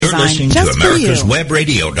listening to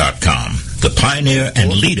AmericasWebRadio.com, the pioneer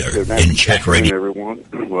and leader in chat radio. Everyone,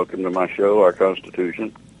 welcome to my show, Our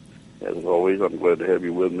Constitution. As always, I'm glad to have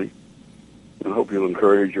you with me. I hope you'll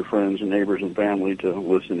encourage your friends and neighbors and family to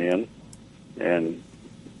listen in. And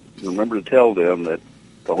remember to tell them that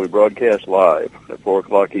while we broadcast live at 4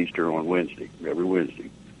 o'clock Eastern on Wednesday, every Wednesday,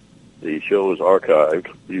 the show is archived,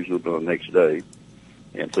 usually the next day.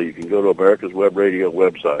 And so you can go to America's Web Radio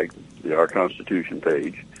website, the Our Constitution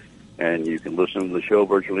page, and you can listen to the show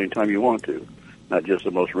virtually anytime you want to. Not just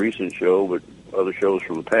the most recent show, but other shows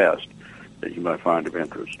from the past that you might find of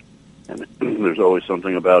interest. And there's always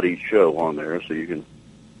something about each show on there, so you can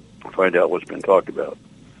find out what's been talked about.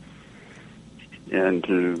 And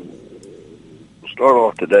to start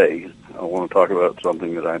off today, I want to talk about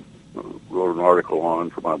something that I wrote an article on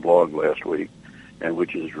for my blog last week, and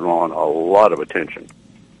which has drawn a lot of attention.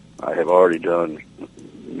 I have already done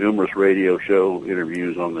numerous radio show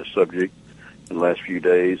interviews on this subject in the last few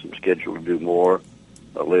days. I'm scheduled to do more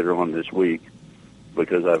later on this week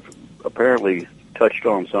because I've apparently touched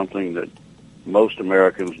on something that most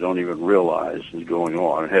Americans don't even realize is going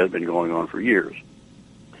on. It has been going on for years.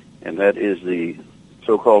 And that is the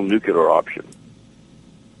so-called nuclear option.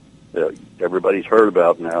 Everybody's heard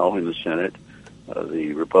about now in the Senate.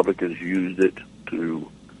 The Republicans used it to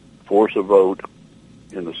force a vote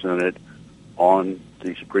in the Senate on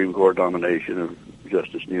the Supreme Court nomination of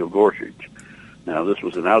Justice Neil Gorsuch. Now, this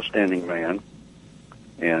was an outstanding man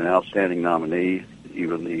and an outstanding nominee.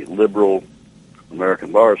 Even the liberal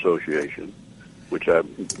American Bar Association, which I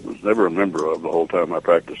was never a member of the whole time I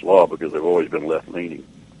practiced law because they've always been left-leaning,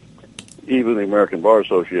 even the American Bar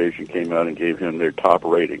Association came out and gave him their top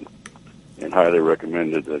rating and highly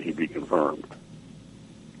recommended that he be confirmed.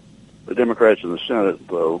 The Democrats in the Senate,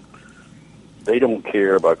 though, they don't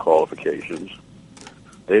care about qualifications.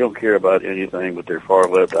 They don't care about anything but their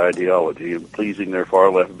far-left ideology and pleasing their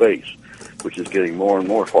far-left base, which is getting more and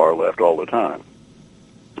more far-left all the time,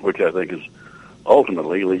 which I think is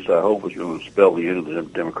ultimately, at least I hope, is going to spell the end of the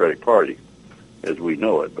Democratic Party as we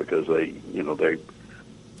know it, because they're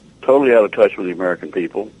totally out of touch with the American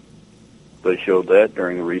people. They showed that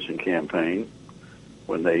during the recent campaign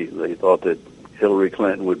when they thought that Hillary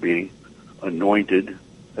Clinton would be anointed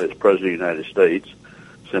as President of the United States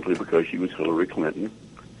simply because she was Hillary Clinton,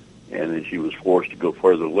 and then she was forced to go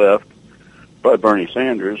further left by Bernie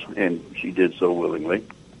Sanders, and she did so willingly.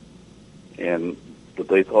 But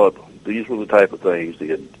they thought these were the type of things,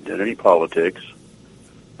 the identity politics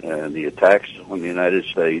and the attacks on the United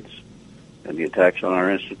States and the attacks on our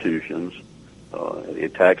institutions, the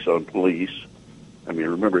attacks on police. I mean,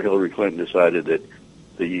 remember Hillary Clinton decided that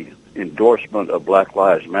the endorsement of Black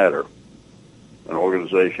Lives Matter, an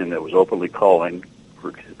organization that was openly calling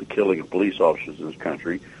for the killing of police officers in this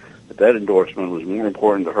country, that endorsement was more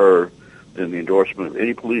important to her than the endorsement of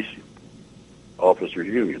any police officers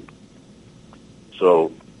union.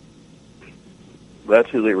 So that's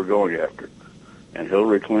who they were going after. And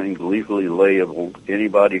Hillary Clinton gleefully labeled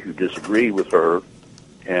anybody who disagreed with her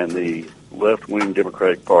and the left-wing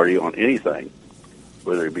Democratic Party on anything,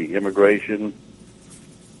 whether it be immigration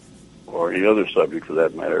or any other subject for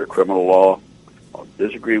that matter, criminal law,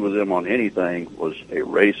 disagree with them on anything was a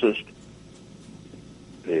racist,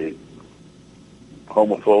 a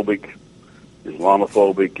homophobic,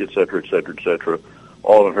 Islamophobic, et cetera,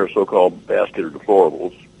 all in her so-called basket of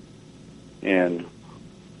deplorables. And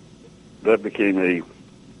that became a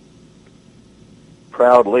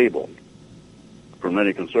proud label for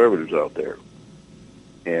many conservatives out there.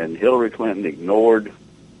 And Hillary Clinton ignored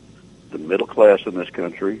the middle class in this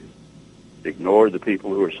country, ignored the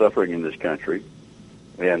people who are suffering in this country,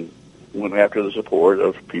 and went after the support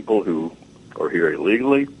of people who are here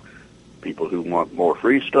illegally, people who want more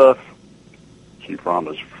free stuff. She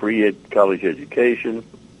promised free college education,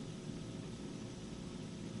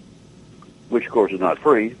 which, of course, is not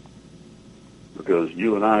free, because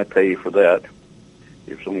you and I pay for that.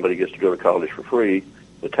 If somebody gets to go to college for free,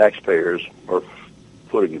 the taxpayers are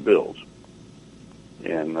footing the bills.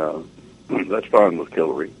 And that's fine with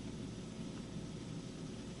Hillary.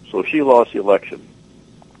 So she lost the election.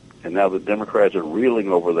 And now the Democrats are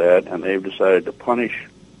reeling over that, and they've decided to punish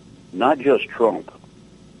not just Trump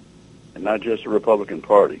and not just the Republican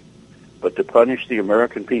Party, but to punish the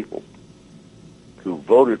American people who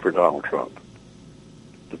voted for Donald Trump,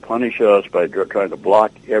 to punish us by trying to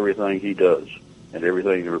block everything he does and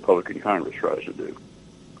everything the Republican Congress tries to do.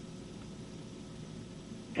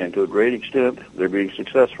 And to a great extent, they're being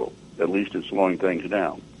successful, at least in slowing things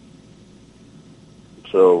down.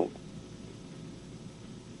 So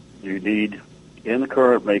you need, in the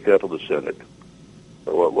current makeup of the Senate,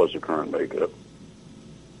 or what was the current makeup,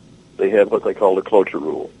 they had what they called a cloture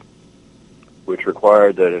rule, which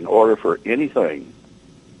required that in order for anything,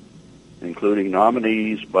 including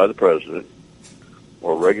nominees by the president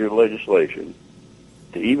or regular legislation,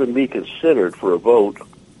 to even be considered for a vote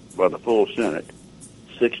by the full Senate,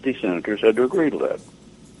 60 senators had to agree to that.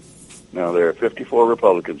 Now, there are 54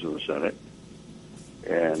 Republicans in the Senate,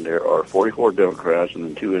 and there are 44 Democrats and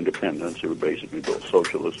then 2 independents who are basically both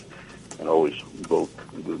socialists and always vote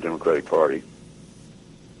the Democratic Party.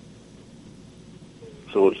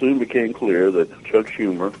 So it soon became clear that Chuck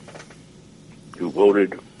Schumer, who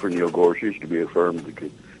voted for Neil Gorsuch to be affirmed at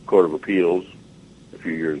the Court of Appeals a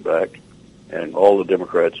few years back, and all the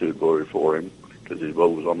Democrats who had voted for him, because his vote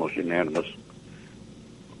was almost unanimous,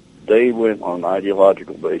 they went on an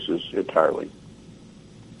ideological basis entirely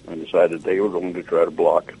and decided they were going to try to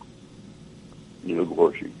block Neil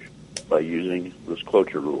Gorsuch by using this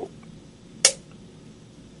cloture rule.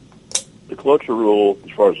 The cloture rule,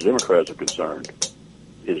 as far as the Democrats are concerned,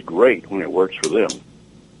 is great when it works for them,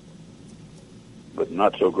 but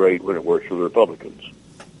not so great when it works for the Republicans.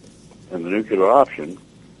 And the nuclear option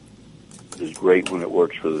is great when it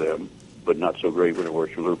works for them, but not so great when it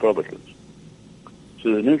works for the Republicans.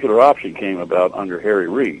 So the nuclear option came about under Harry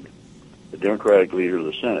Reid, the Democratic leader of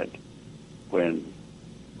the Senate, when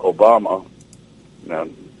Obama's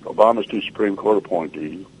 2 Supreme Court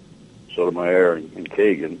appointees, Sotomayor and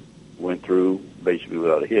Kagan, went through basically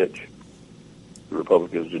without a hitch. The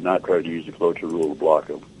Republicans did not try to use the cloture rule to block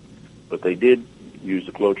them, but they did use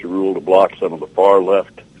the cloture rule to block some of the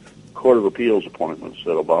far-left Court of Appeals appointments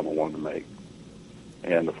that Obama wanted to make,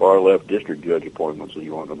 and the far-left district judge appointments that he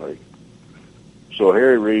wanted to make. So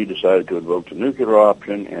Harry Reid decided to invoke the nuclear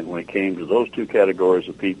option, and when it came to those 2 categories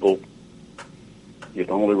of people, it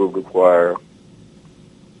only would require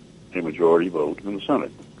a majority vote in the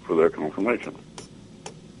Senate for their confirmation.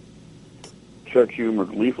 Chuck Schumer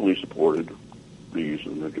gleefully supported the use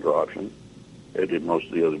of the nuclear option, as did most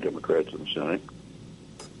of the other Democrats in the Senate,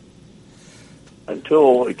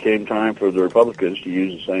 until it came time for the Republicans to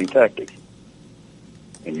use the same tactic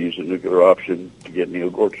and use the nuclear option to get Neil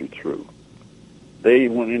Gorsuch through. They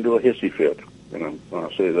went into a hissy fit, and when I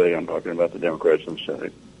say they, I'm talking about the Democrats in the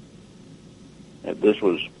Senate. And this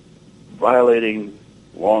was violating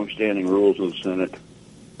long-standing rules of the Senate,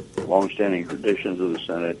 long-standing traditions of the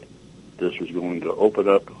Senate. This was going to open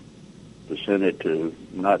up the Senate to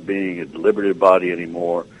not being a deliberative body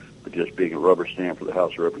anymore, but just being a rubber stamp for the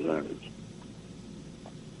House of Representatives.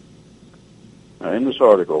 Now, in this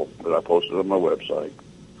article that I posted on my website,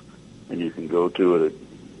 and you can go to it at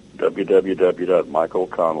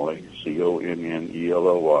www.michaelconnelly,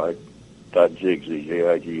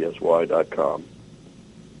 CONNELLY.jigsy.com,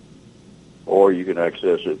 or you can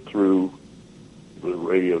access it through the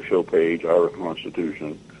radio show page, Our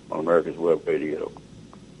Constitution, on America's Web Radio.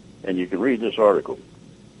 And you can read this article,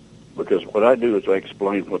 because what I do is I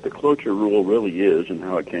explain what the cloture rule really is and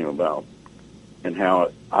how it came about, and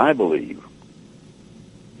how I believe,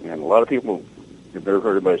 and a lot of people have never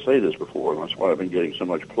heard anybody say this before, and that's why I've been getting so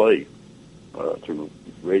much play through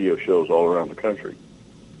radio shows all around the country.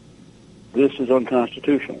 This is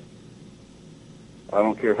unconstitutional. I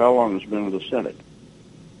don't care how long it's been in the Senate.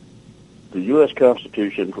 The U.S.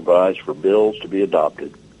 Constitution provides for bills to be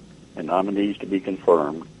adopted and nominees to be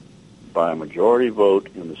confirmed by a majority vote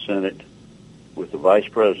in the Senate, with the Vice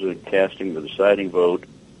President casting the deciding vote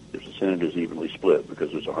if the Senate is evenly split,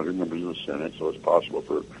 because there's 100 members of the Senate, so it's possible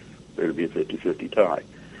for there to be a 50-50 tie.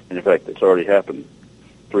 And in fact, it's already happened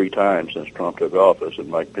 3 times since Trump took office, and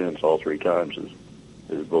Mike Pence all 3 times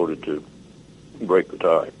has voted to break the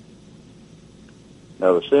tie.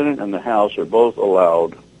 Now, the Senate and the House are both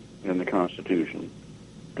allowed in the Constitution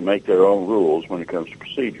to make their own rules when it comes to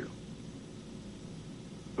procedure.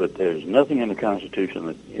 But there's nothing in the Constitution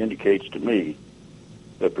that indicates to me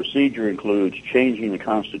that procedure includes changing the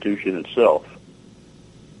Constitution itself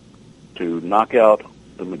to knock out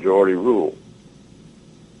the majority rule.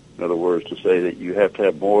 In other words, to say that you have to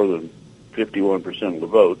have more than 51% of the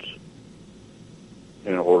votes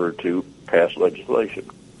in order to pass legislation.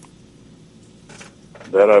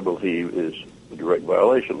 That, I believe, is a direct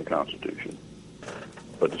violation of the Constitution.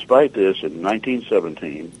 But despite this, in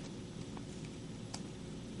 1917,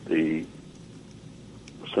 the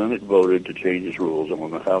Senate voted to change its rules, and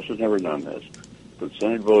when the House has never done this, the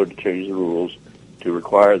Senate voted to change the rules to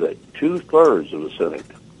require that 2/3 of the Senate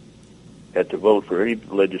had to vote for any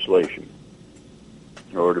legislation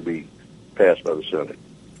in order to be passed by the Senate.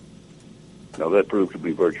 Now, that proved to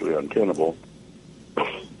be virtually untenable.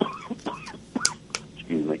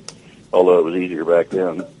 Excuse me. Although it was easier back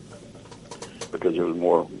then because there was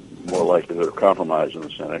more likelihood of compromise in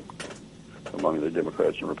the Senate. among the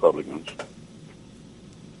Democrats and Republicans.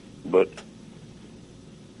 But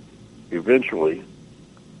eventually,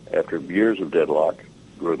 after years of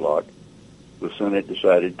gridlock, the Senate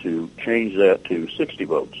decided to change that to 60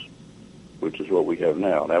 votes, which is what we have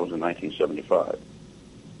now. That was in 1975.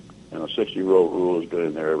 And the 60-vote rule has been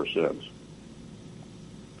in there ever since.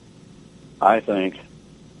 I think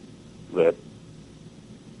that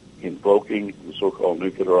invoking the so-called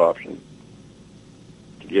nuclear option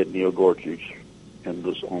to get Neil Gorsuch on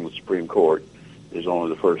the Supreme Court is only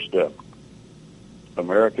the first step.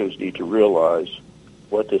 Americans need to realize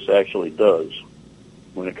what this actually does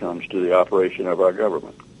when it comes to the operation of our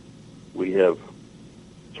government. We have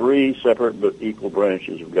three separate but equal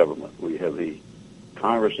branches of government. We have the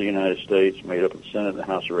Congress of the United States, made up of the Senate and the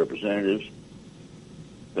House of Representatives.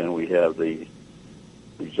 Then we have the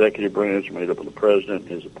executive branch, made up of the President,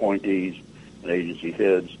 his appointees, and agency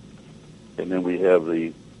heads. And then we have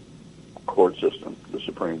the court system, the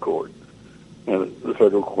Supreme Court, and the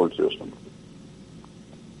federal court system.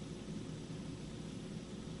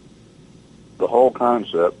 The whole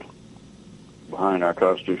concept behind our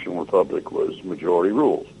constitutional republic was majority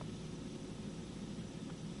rules.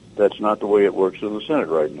 That's not the way it works in the Senate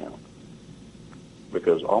right now,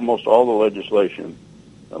 because almost all the legislation,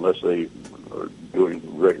 unless they are doing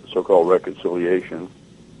so-called reconciliation,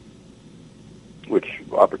 which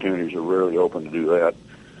opportunities are rarely open to do that,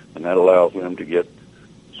 and that allows them to get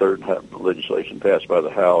certain legislation passed by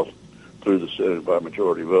the House through the Senate by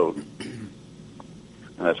majority vote. And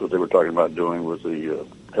that's what they were talking about doing with the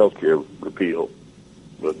health care repeal.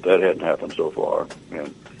 But that hadn't happened so far.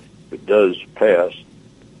 And if it does pass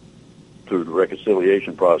through the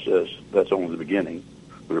reconciliation process, that's only the beginning.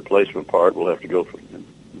 The replacement part will have to go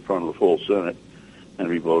in front of the full Senate and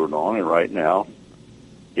be voted on. And right now,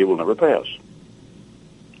 it will never pass.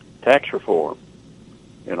 Tax reform,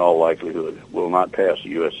 in all likelihood, will not pass the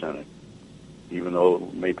U.S. Senate, even though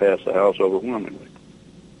it may pass the House overwhelmingly.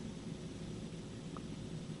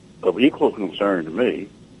 Of equal concern to me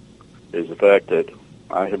is the fact that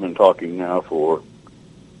I have been talking now for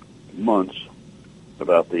months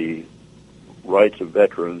about the rights of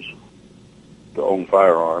veterans to own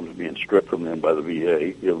firearms being stripped from them by the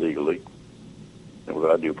VA illegally and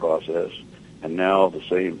without due process. And now the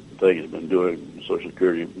same thing has been doing, the Social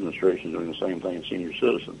Security Administration is doing the same thing in senior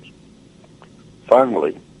citizens.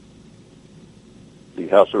 Finally, the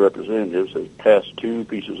House of Representatives has passed two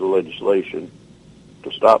pieces of legislation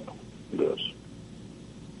to stop this.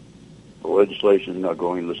 The legislation is now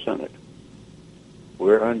going to the Senate,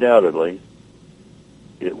 where undoubtedly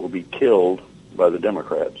it will be killed by the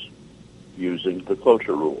Democrats using the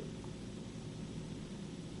cloture rule.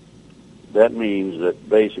 That means that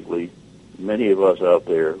basically many of us out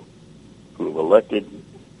there who have elected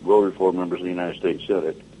road reform members of the United States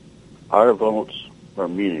Senate, our votes are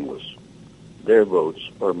meaningless. Their votes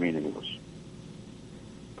are meaningless.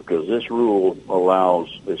 Because this rule allows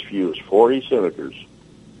as few as 40 senators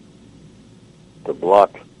to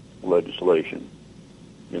block legislation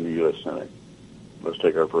in the U.S. Senate. Let's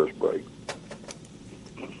take our first break.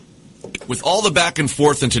 With all the back and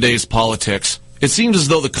forth in today's politics, it seems as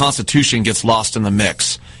though the Constitution gets lost in the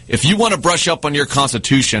mix. If you want to brush up on your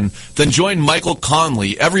Constitution, then join Michael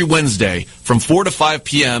Conley every Wednesday from 4 to 5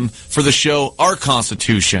 p.m. for the show Our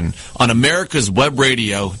Constitution on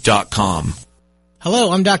americaswebradio.com.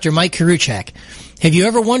 Hello, I'm Dr. Mike Karuchak. Have you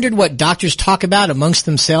ever wondered what doctors talk about amongst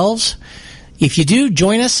themselves? If you do,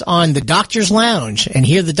 join us on the Doctor's Lounge and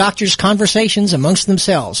hear the doctors' conversations amongst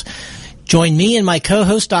themselves. Join me and my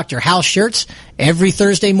co-host, Dr. Hal Schertz, every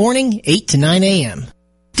Thursday morning, 8 to 9 a.m.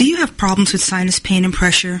 Do you have problems with sinus pain and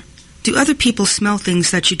pressure? Do other people smell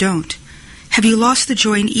things that you don't? Have you lost the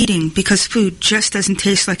joy in eating because food just doesn't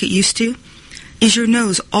taste like it used to? Is your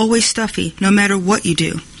nose always stuffy no matter what you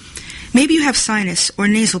do? Maybe you have sinus or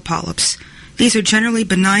nasal polyps. These are generally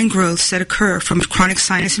benign growths that occur from chronic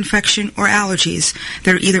sinus infection or allergies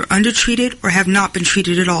that are either undertreated or have not been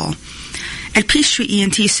treated at all. At Peachtree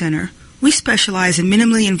ENT Center, we specialize in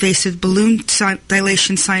minimally invasive balloon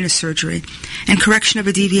dilation sinus surgery and correction of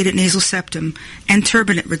a deviated nasal septum and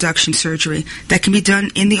turbinate reduction surgery that can be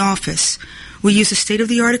done in the office. We use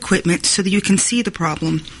state-of-the-art equipment so that you can see the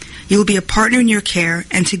problem. You will be a partner in your care,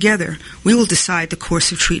 and together we will decide the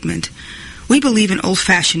course of treatment. We believe in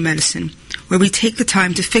old-fashioned medicine, where we take the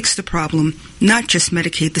time to fix the problem, not just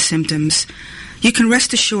medicate the symptoms. You can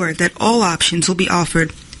rest assured that all options will be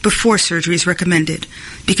offered before surgery is recommended,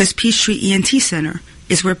 because Peachtree ENT Center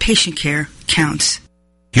is where patient care counts.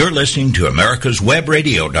 You're listening to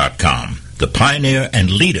americaswebradio.com, the pioneer and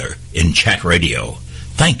leader in chat radio.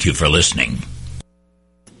 Thank you for listening.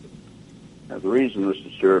 Now, the reason this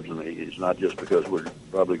disturbs me is not just because we're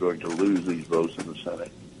probably going to lose these votes in the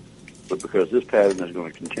Senate, but because this pattern is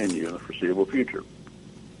going to continue in the foreseeable future.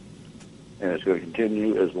 And it's going to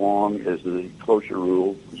continue as long as the cloture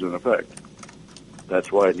rule is in effect.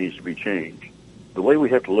 That's why it needs to be changed. The way we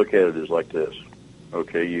have to look at it is like this.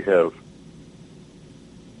 Okay, you have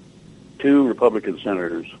 2 Republican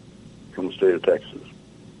senators from the state of Texas.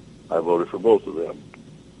 I voted for both of them.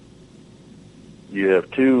 You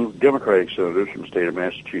have 2 Democratic senators from the state of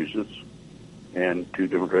Massachusetts and 2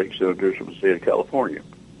 Democratic senators from the state of California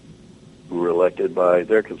who were elected by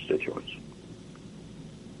their constituents.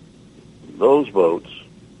 Those votes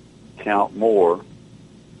count more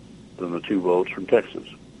than the 2 votes from Texas,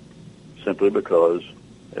 simply because,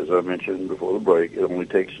 as I mentioned before the break, it only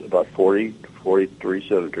takes about 40 to 43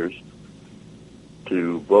 senators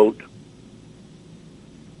to vote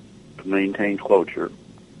to maintain cloture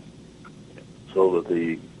so that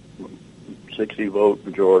the 60-vote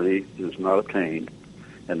majority is not obtained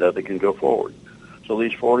and that they can go forward. So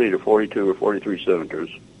these 40 to 42 or 43 senators,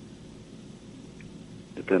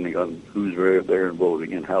 depending on who's there and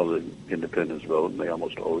voting and how the independents vote, and they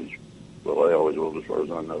almost always, well, they always vote as far as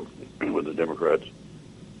I know with the Democrats,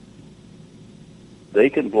 they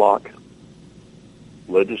can block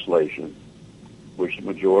legislation which the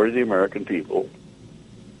majority of the American people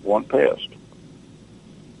want passed.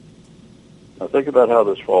 Now think about how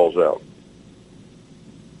this falls out.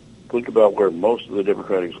 Think about where most of the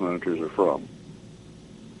Democratic senators are from.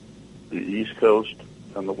 The East Coast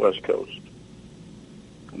and the West Coast.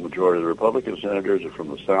 The majority of the Republican senators are from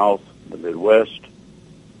the South, the Midwest,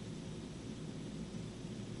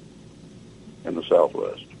 and the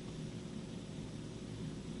Southwest.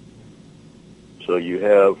 So you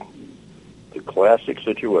have the classic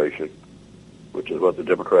situation, which is what the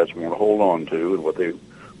Democrats want to hold on to and what they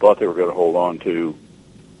thought they were going to hold on to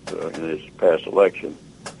in this past election,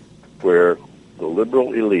 where the liberal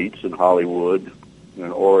elites in Hollywood,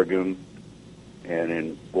 in Oregon, and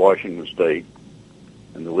in Washington State,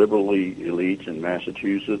 and the liberal elites in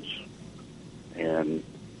Massachusetts and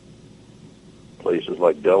places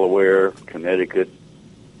like Delaware, Connecticut,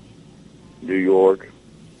 New York,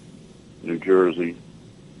 New Jersey,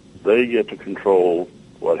 they get to control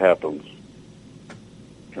what happens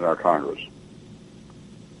in our Congress.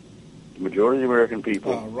 The majority of the American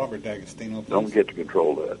people Robert D'Agostino, don't get to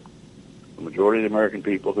control that. The majority of the American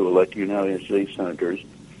people who elect United States senators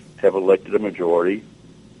have elected a majority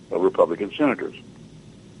of Republican senators.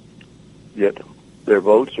 Yet their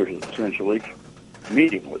votes are essentially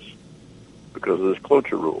meaningless because of this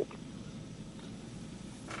cloture rule.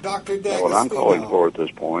 Dr. D'Agostino. Now, what I'm calling for at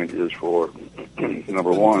this point is for,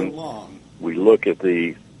 number one, we look at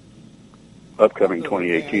the upcoming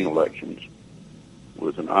 2018 elections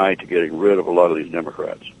with an eye to getting rid of a lot of these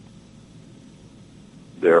Democrats.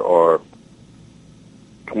 There are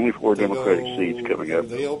 24 Democratic seats coming up. Are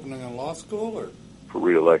they opening a law school or for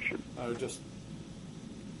re-election? Just?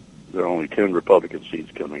 There are only 10 Republican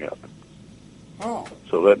seats coming up. Oh.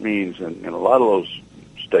 So that means in a lot of those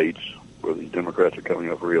states where these Democrats are coming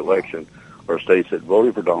up for re-election are states that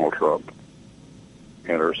voted for Donald Trump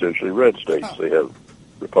and are essentially red states. They have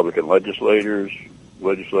Republican legislatures,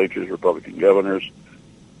 Republican governors.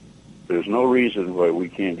 There's no reason why we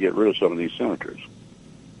can't get rid of some of these senators.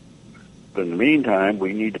 But in the meantime,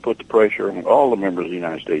 we need to put the pressure on all the members of the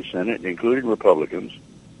United States Senate, including Republicans,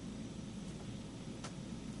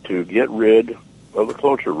 to get rid of the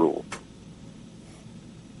cloture rule.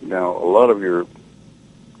 Now, a lot of your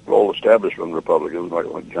old establishment Republicans,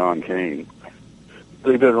 like John Kane,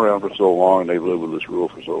 they've been around for so long, they've lived with this rule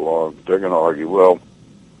for so long, they're going to argue, well,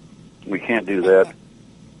 we can't do that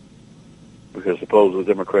because suppose the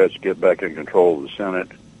Democrats get back in control of the Senate,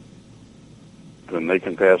 then they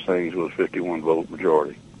can pass things with a 51-vote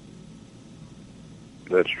majority.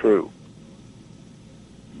 That's true.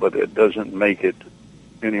 But it doesn't make it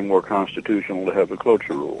any more constitutional to have the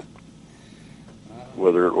cloture rule.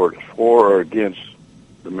 Whether it works for or against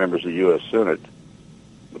the members of the U.S. Senate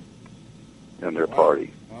and their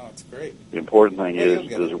party. Wow, that's great. The important thing is,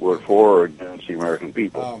 does it work for or against the American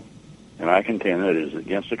people? And I contend that it is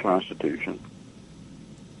against the Constitution.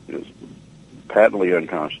 It is patently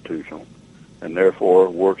unconstitutional, and therefore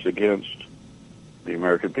works against the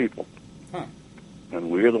American people. Huh.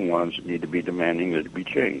 And we're the ones that need to be demanding that it be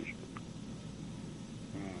changed.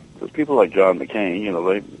 Because people like John McCain,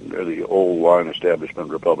 they're the old line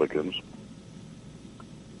establishment Republicans,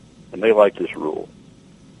 and they like this rule.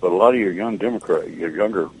 But a lot of your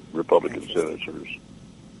younger Republican senators,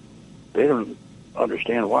 they don't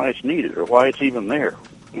understand why it's needed or why it's even there.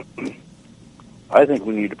 I think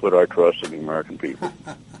we need to put our trust in the American people.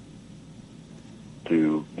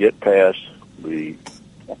 to get past the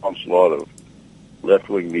onslaught of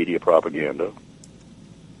left-wing media propaganda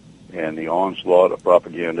and the onslaught of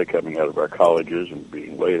propaganda coming out of our colleges and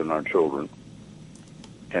being laid on our children,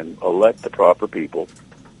 and elect the proper people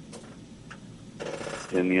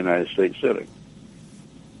in the United States Senate.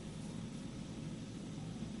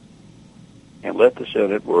 And let the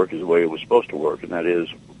Senate work as the way it was supposed to work, and that is,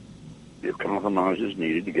 if compromise is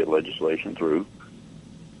needed to get legislation through,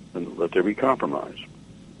 then let there be compromise.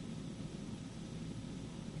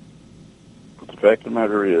 But the fact of the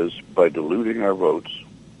matter is, by diluting our votes,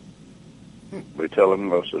 by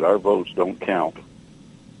telling us that our votes don't count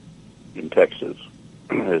in Texas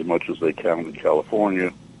as much as they count in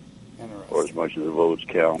California, or as much as the votes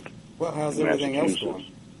count Well, how's in everything else Massachusetts, going?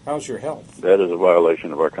 How's your health? that is a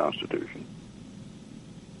violation of our Constitution.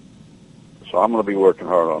 So I'm going to be working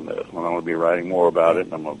hard on this, and I'm going to be writing more about it,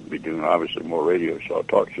 and I'm going to be doing, obviously, more radio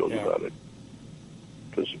talk shows about it.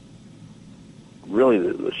 Because really,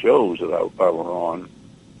 the shows that I were on,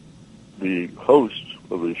 the hosts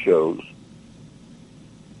of the shows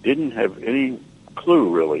didn't have any clue,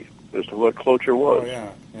 really, as to what cloture was. Oh,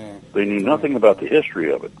 yeah. They knew nothing about the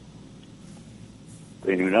history of it.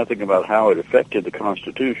 They knew nothing about how it affected the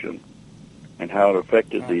Constitution and how it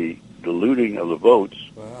affected the diluting of the votes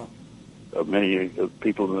Well, of many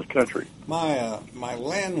people in this country. my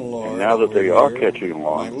landlord. And now that over they are here, catching my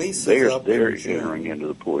along, lease they're is up in entering June, into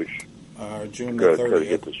the push June to the try to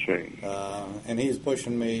get 30th, this changed. and he's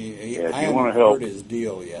pushing me. Yeah, if I you haven't wanna help heard his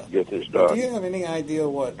deal yet. Get this But done. do you have any idea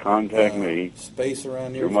what Contact me space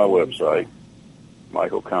around here through my website,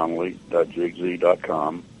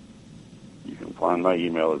 michaelconnolly.jigsy.com. You can find my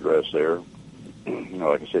email address there.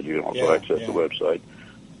 Like I said, you can also access the website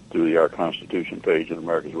through the Our Constitution page in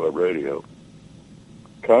America's Web Radio.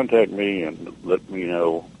 Contact me and let me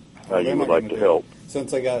know how you would like to help.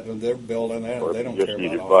 Since they got their building there, Or they if don't you care just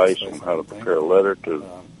need about office advice on space how to or anything. prepare a letter to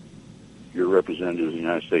your representative in the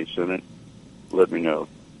United States Senate, let me know.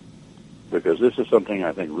 Because this is something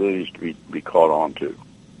I think really needs to be caught on to.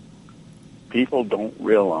 People don't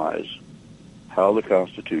realize how the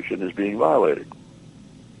Constitution is being violated.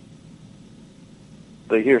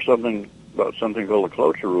 They hear something about something called a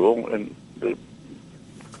cloture rule, and they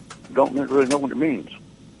don't really know what it means.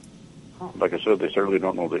 Like I said, they certainly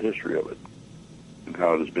don't know the history of it and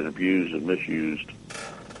how it has been abused and misused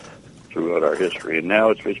throughout our history. And now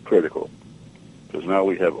it's critical, because now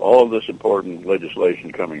we have all of this important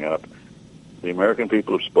legislation coming up. The American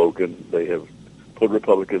people have spoken. They have put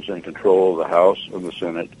Republicans in control of the House and the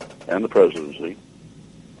Senate and the presidency,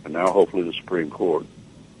 and now hopefully the Supreme Court.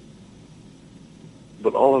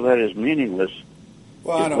 But all of that is meaningless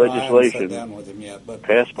Well, if I haven't legislation sat down with him yet, but,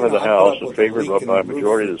 passed by the I put House up and with favored a leak in by a the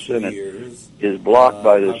majority of roof the for 2 Senate years. is blocked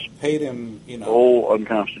by this I've paid him, whole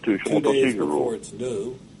unconstitutional 2 days procedure before rule. it's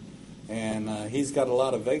due, and he's got a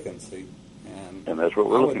lot of vacancy. And that's what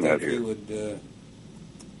we're I looking would at think here. he would.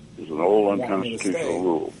 It's an old want me to unconstitutional stay.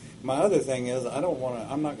 rule. My other thing is, I don't want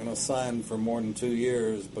to. I'm not going to sign for more than 2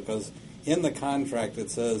 years because in the contract it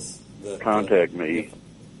says that Contact me. if-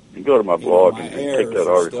 You can go to my blog my and take heirs that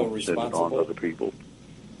are article still and send it on to responsible. other people.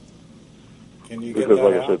 Can you get Because, that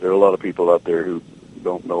like I out? said, there are a lot of people out there who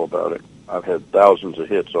don't know about it. I've had thousands of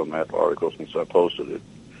hits on that article since I posted it.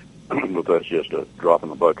 But that's just a drop in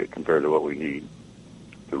the bucket compared to what we need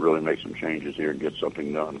to really make some changes here and get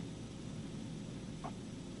something done.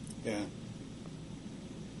 Yeah.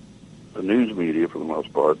 The news media, for the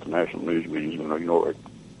most part, the national news media is going to ignore it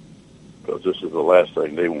because this is the last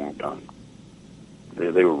thing they want done.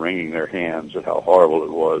 They were wringing their hands at how horrible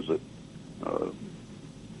it was that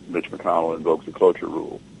Mitch McConnell invoked the cloture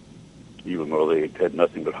rule, even though they had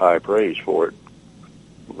nothing but high praise for it.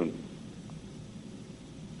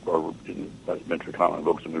 Mitch McConnell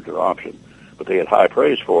invoked the nuclear option, but they had high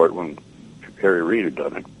praise for it when Harry Reid had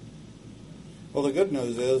done it. Well, the good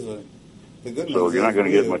news is So you're not going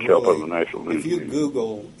to get much help out of the national news If you media.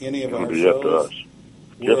 Google any of It's our going to be up to shows, us.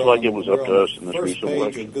 Just like it was up to us in this first recent page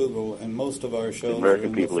election. of Google, and most of our shows American are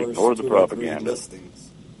in people the first ignored the 2 or 3 propaganda. listings.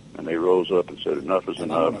 And they rose up and said, enough is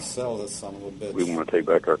And I'm going to enough. sell this son of a bitch. We want to take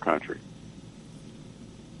back our country.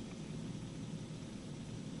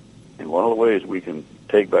 And one of the ways we can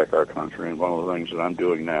take back our country, and one of the things that I'm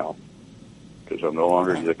doing now, because I'm no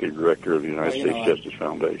longer executive director of the United States Justice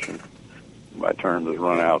Foundation. My term has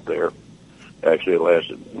run out there. Actually, it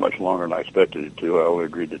lasted much longer than I expected it to. I only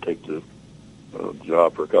agreed to take the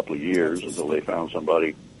job for a couple of years until they found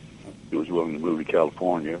somebody who was willing to move to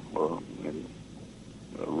California and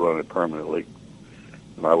run it permanently.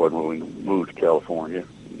 And I wasn't willing to move to California.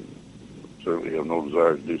 Certainly have no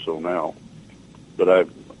desire to do so now. But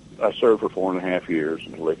I served for 4.5 years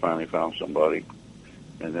until they finally found somebody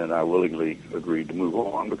And then I willingly agreed to move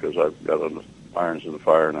on because I've got other irons in the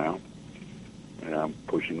fire now. And I'm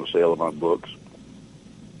pushing the sale of my books.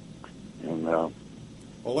 And well,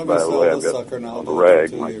 let me by the sell way, this I've sucker got now. The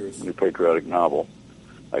Rag, 2 my years. new patriotic novel.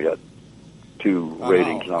 I got 2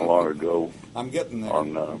 ratings not long ago I'm getting there.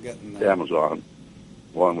 on I'm getting there. Amazon.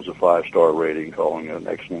 One was a 5-star rating, calling it an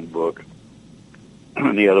excellent book.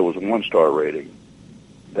 And the other was a 1-star rating.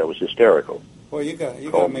 That was hysterical. Well, you got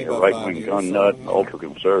Called me me a about 5 right-wing years. gun so, nut, yeah.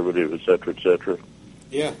 ultra-conservative, et cetera, et cetera.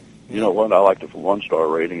 Yeah. You know what? I like the 1-star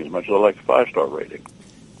rating as much as I like the 5-star rating.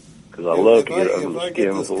 Because I love to get under the skin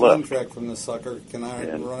of the left. If I get this contract from this sucker, can I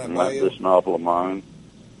And run it by you? this novel of mine,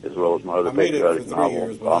 as well as my other I made it patriotic for 3 novel,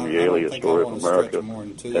 years, but I'm I the don't Alien think I Story of want to stretch America, it more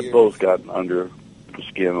than 2 have years. both gotten under the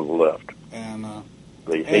skin of the left. And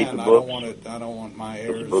They hate and the I books. don't want my The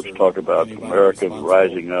heirs. books or talk about anybody Americans responsible.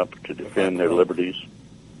 rising up to defend their could. liberties,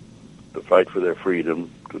 to fight for their freedom,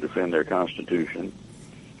 to defend their Constitution,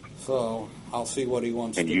 So I'll see what he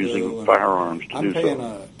wants and to using do. firearms to I'm do paying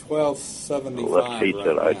so. a $12.75 The left hates right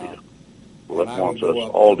that now. idea. The left And I wants would us go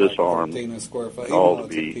up all to like disarmed, 13 a square foot, and all even to though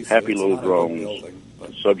it's a be piece of- happy it's little not a good drones, building,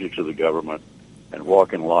 but- subject to the government, and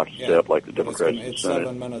walk in lockstep like the but Democrats in the it's Senate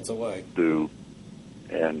 7 minutes away. do,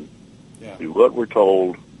 and Yeah. do what we're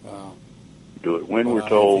told, Uh, do it when but we're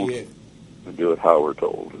told, if and do it how we're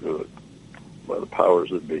told to do it by the powers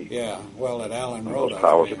that be. yeah, well, at Allen And Road, those I was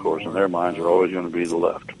powers, paying of course, in more. their minds are always going to be the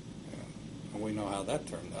left. We know how that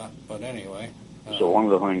turned out, but anyway. So one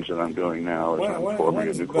of the things that I'm doing now is I'm forming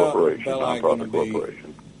a new corporation, nonprofit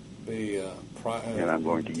corporation, and I'm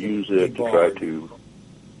going to use it to try to,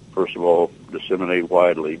 first of all, disseminate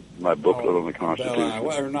widely my booklet on the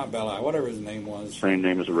Constitution. Not Bell Eye, whatever his name was. Same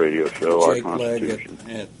name as the radio show, Jake Our Legg Constitution.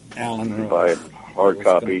 at Allen You can Road. buy a hard Was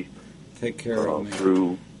copy Take care of me.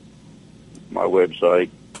 through my website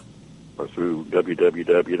or through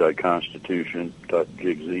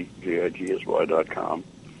www.constitution.gigsy.com,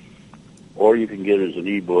 or you can get it as an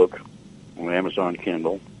ebook on Amazon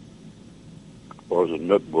Kindle, or as a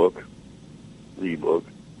Nook book, the ebook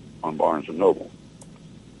on Barnes & Noble.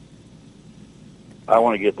 I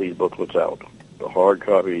want to get these booklets out, the hard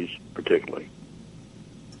copies particularly.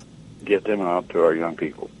 Get them out to our young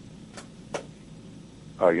people.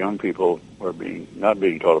 Our young people are not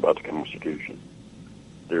being taught about the Constitution.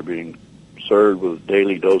 They're being served with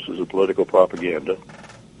daily doses of political propaganda.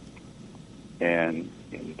 And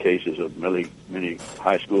in cases of many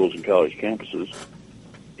high schools and college campuses,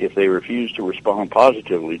 if they refuse to respond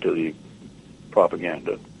positively to the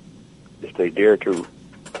propaganda, if they dare to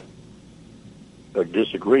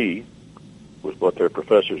disagree with what their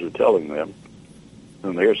professors are telling them,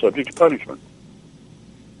 then they are subject to punishment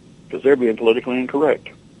because they're being politically incorrect.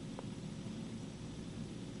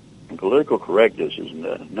 And political correctness is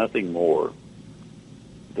nothing more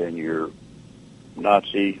than your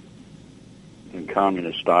Nazi and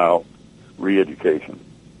communist-style re-education,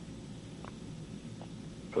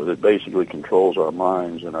 because it basically controls our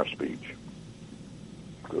minds and our speech.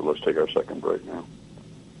 So let's take our second break now.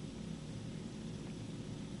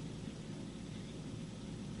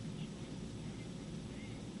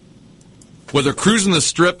 Whether cruising the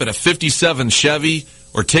strip in a 57 Chevy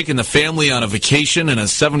or taking the family on a vacation in a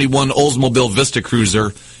 71 Oldsmobile Vista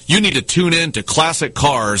Cruiser, you need to tune in to Classic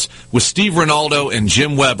Cars with Steve Ronaldo and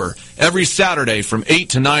Jim Weber every Saturday from 8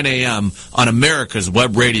 to 9 a.m. on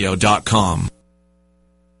americaswebradio.com.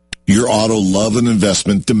 Your auto love and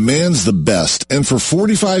investment demands the best, and for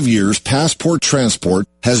 45 years, Passport Transport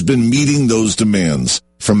has been meeting those demands.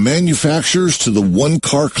 From manufacturers to the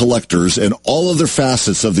one-car collectors and all other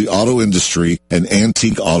facets of the auto industry and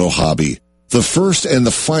antique auto hobby. The first and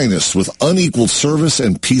the finest with unequaled service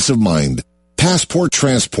and peace of mind. Passport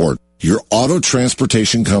Transport, your auto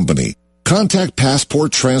transportation company. Contact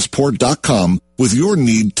PassportTransport.com with your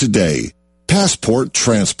need today. Passport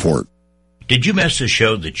Transport. Did you miss a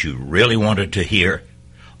show that you really wanted to hear?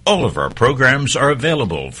 All of our programs are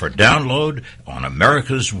available for download on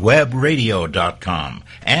americaswebradio.com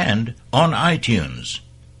and on iTunes.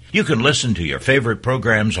 You can listen to your favorite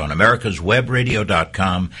programs on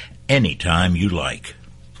americaswebradio.com anytime you like.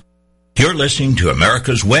 You're listening to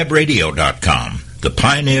americaswebradio.com, the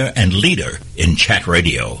pioneer and leader in chat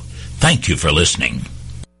radio. Thank you for listening.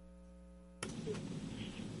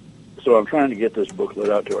 So I'm trying to get this booklet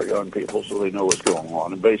out to our young people so they know what's going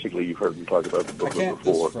on. And basically, you've heard me talk about the booklet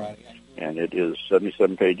before. And it is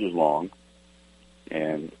 77 pages long.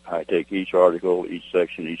 And I take each article, each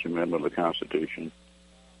section, each amendment of the Constitution.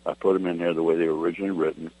 I put them in there the way they were originally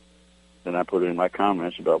written. Then I put in my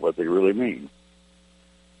comments about what they really mean.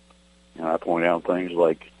 And I point out things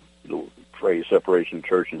like the phrase separation of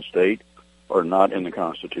church and state, are not in the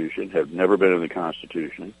Constitution, have never been in the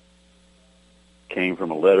Constitution, came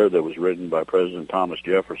from a letter that was written by President Thomas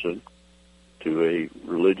Jefferson to a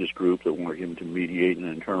religious group that wanted him to mediate an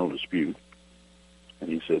internal dispute. And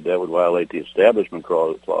he said that would violate the Establishment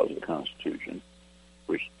Clause of the Constitution,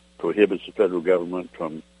 which prohibits the federal government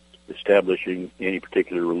from establishing any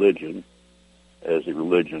particular religion as a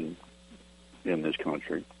religion in this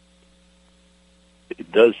country.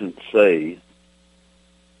 It doesn't say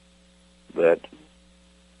that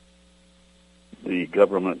the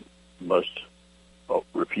government must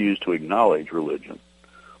refuse to acknowledge religion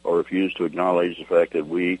or refuse to acknowledge the fact that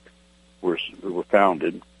we were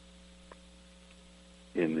founded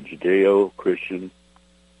in the Judeo-Christian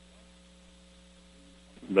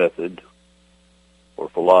method or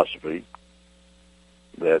philosophy,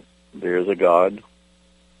 that there's a God,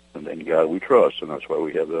 and then God we trust, and that's why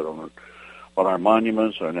we have that on our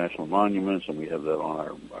monuments, our national monuments, and we have that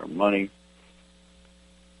on our money.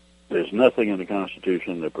 There's nothing in the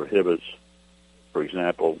Constitution that prohibits, for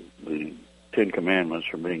example, the Ten Commandments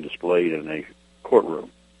from being displayed in a courtroom,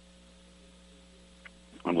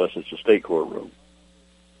 unless it's a state courtroom.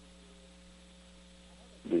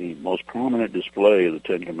 The most prominent display of the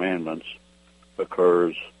Ten Commandments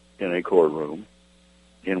occurs in a courtroom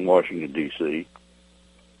in Washington, D.C.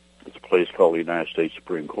 It's a place called the United States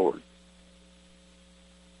Supreme Court.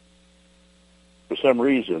 For some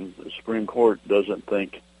reason, the Supreme Court doesn't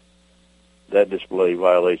think that display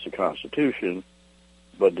violates the Constitution,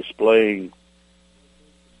 but displaying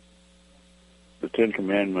the Ten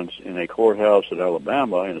Commandments in a courthouse in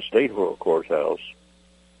Alabama, in a state courthouse,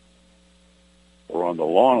 or on the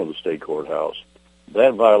lawn of the state courthouse,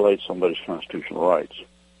 that violates somebody's constitutional rights.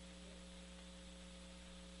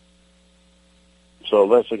 So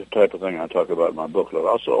that's the type of thing I talk about in my booklet.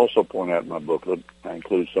 I also point out in my booklet, I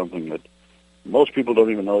include something that most people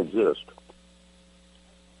don't even know exists.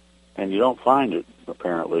 And you don't find it,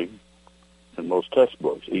 apparently, in most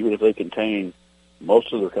textbooks, even if they contain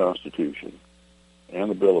most of the Constitution and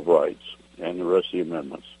the Bill of Rights and the rest of the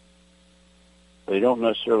amendments. They don't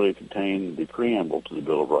necessarily contain the preamble to the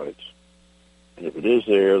Bill of Rights. And if it is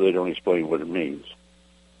there, they don't explain what it means.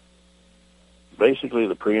 Basically,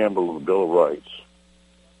 the preamble of the Bill of Rights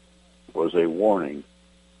was a warning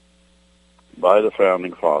by the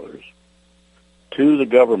Founding Fathers to the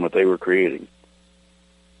government they were creating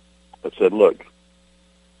that said, look,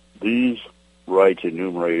 these rights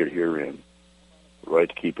enumerated herein, the right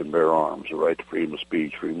to keep and bear arms, the right to freedom of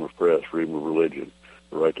speech, freedom of press, freedom of religion,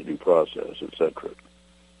 the right to due process, etc.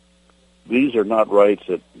 These are not rights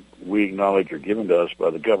that we acknowledge are given to us by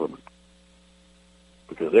the government,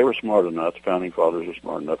 because they were smart enough, the Founding Fathers were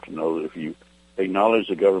smart enough to know that if you acknowledge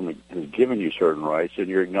the government has given you certain rights, then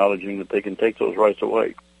you're acknowledging that they can take those rights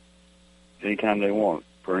away anytime they want,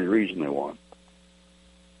 for any reason they want.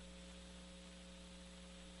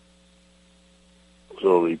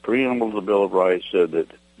 So the preamble of the Bill of Rights said that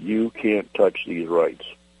you can't touch these rights.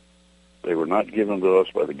 They were not given to us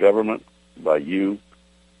by the government, by you,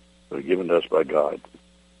 but given to us by God.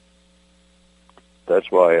 That's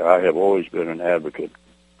why I have always been an advocate,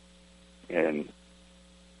 and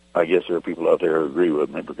I guess there are people out there who agree with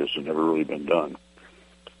me because it's never really been done,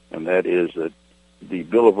 and that is that the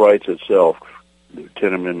Bill of Rights itself, the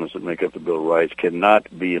 10 amendments that make up the Bill of Rights, cannot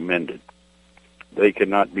be amended. They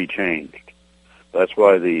cannot be changed. That's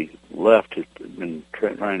why the left has been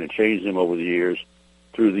trying to change them over the years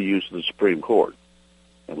through the use of the Supreme Court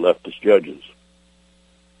and leftist judges.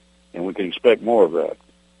 And we can expect more of that.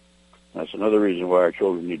 That's another reason why our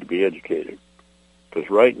children need to be educated. Because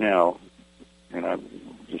right now, and I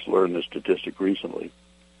just learned this statistic recently,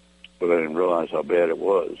 but I didn't realize how bad it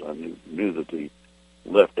was. I knew that the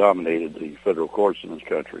left dominated the federal courts in this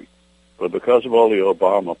country. But because of all the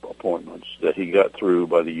Obama appointments that he got through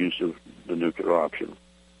by the use of the nuclear option,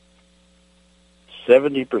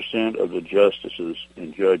 70% of the justices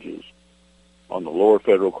and judges on the lower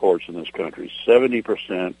federal courts in this country,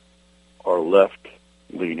 70% are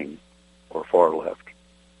left-leaning or far left.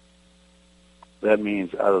 That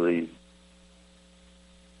means out of the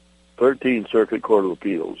 13 Circuit Court of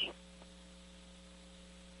Appeals,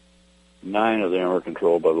 9 of them are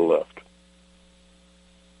controlled by the left.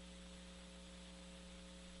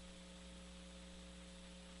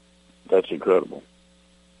 That's incredible.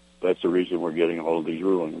 That's the reason we're getting all of these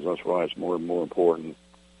rulings. That's why it's more and more important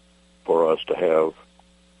for us to have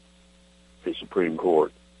a Supreme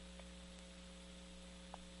Court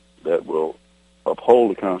that will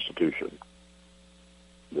uphold the Constitution,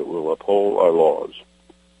 that will uphold our laws,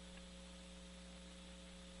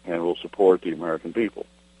 and will support the American people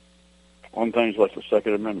on things like the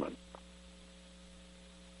Second Amendment.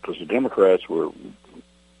 because the Democrats were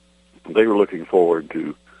looking forward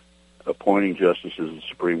to appointing justices of the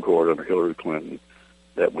Supreme Court under Hillary Clinton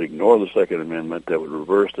that would ignore the Second Amendment, that would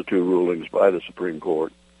reverse the two rulings by the Supreme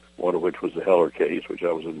Court, one of which was the Heller case, which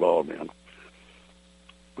I was involved in.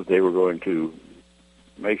 But they were going to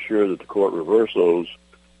make sure that the court reversed those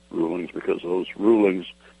rulings because those rulings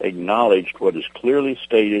acknowledged what is clearly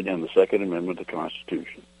stated in the Second Amendment of the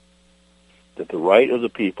Constitution, that the right of the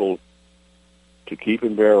people to keep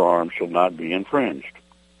and bear arms shall not be infringed.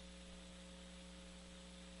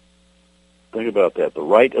 Think about that, the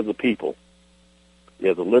right of the people.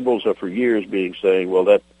 Yeah, the liberals have for years been saying, well,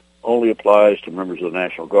 that only applies to members of the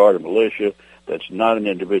National Guard and militia. That's not an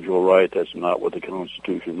individual right. That's not what the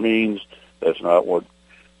Constitution means. That's not what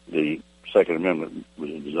the Second Amendment was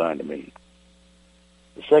designed to mean.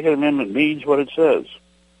 The Second Amendment means what it says.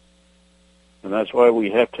 And that's why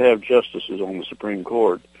we have to have justices on the Supreme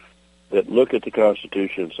Court that look at the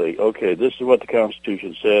Constitution and say, okay, this is what the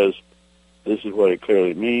Constitution says. This is what it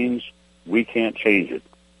clearly means. We can't change it.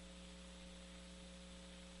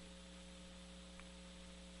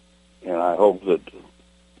 And I hope that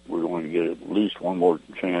we're going to get at least one more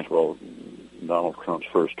chance while Donald Trump's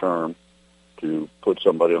first term to put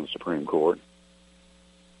somebody on the Supreme Court.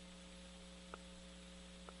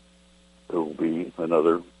 There will be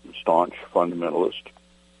another staunch fundamentalist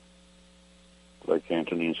like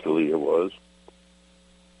Antonin Scalia was,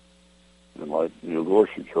 and like Neil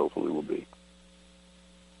Gorsuch hopefully will be.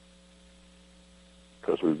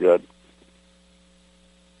 Because we've got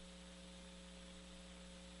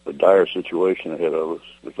a dire situation ahead of us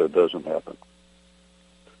if that doesn't happen.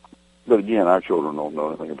 But again, our children don't know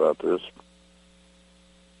anything about this.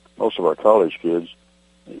 Most of our college kids,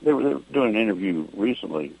 they were doing an interview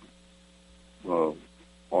recently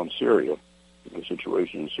on Syria, the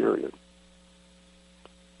situation in Syria,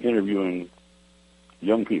 interviewing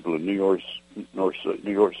young people in New York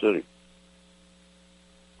City.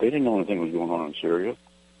 They didn't know anything was going on in Syria.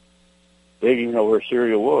 They didn't even know where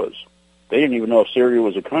Syria was. They didn't even know if Syria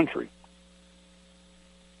was a country.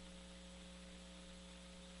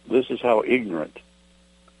 This is how ignorant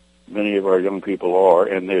many of our young people are,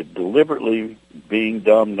 and they're deliberately being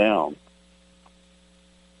dumbed down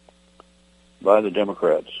by the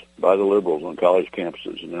Democrats, by the liberals on college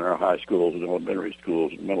campuses and in our high schools and elementary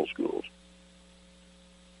schools and middle schools.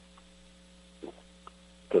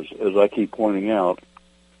 Because as I keep pointing out,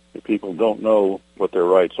 if people don't know what their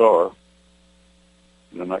rights are,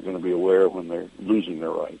 they're not going to be aware when they're losing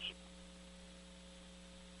their rights.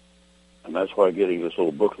 And that's why getting this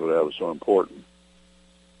little booklet out is so important.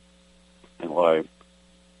 And why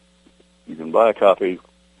you can buy a copy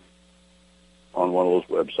on one of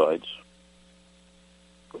those websites,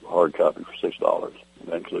 a hard copy for $6.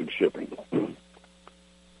 That includes shipping.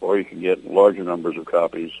 Or you can get larger numbers of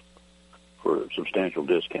copies for a substantial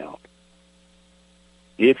discount.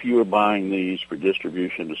 If you are buying these for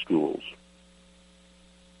distribution to schools,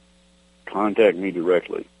 contact me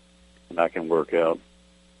directly, and I can work out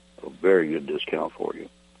a very good discount for you.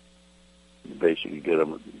 You basically get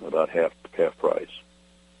them about half price,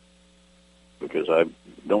 because I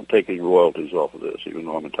don't take any royalties off of this, even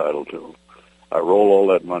though I'm entitled to them. I roll all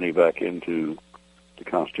that money back into the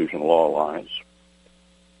Constitutional Law Alliance,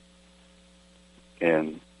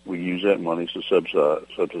 and we use that money to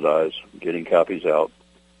subsidize getting copies out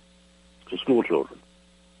to school children.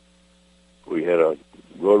 We had a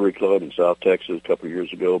Rotary Club in South Texas a couple of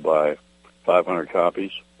years ago buy 500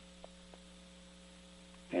 copies,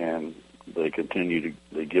 and they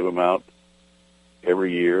give them out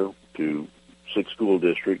every year to 6 school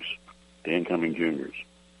districts to incoming juniors.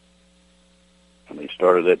 And they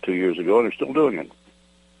started that 2 years ago, and they're still doing it.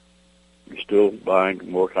 They're still buying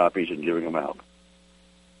more copies and giving them out.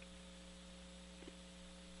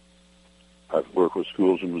 I've worked with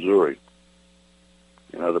schools in Missouri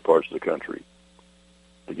and other parts of the country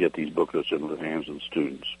to get these booklets into the hands of the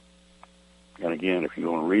students. And again, if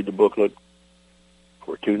you want to read the booklet,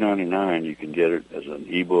 for $2.99 you can get it as an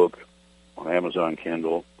ebook on Amazon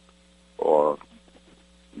Kindle or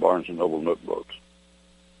Barnes & Noble Nook Books.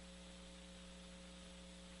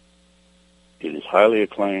 It is highly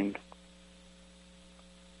acclaimed.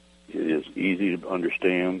 It is easy to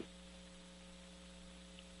understand,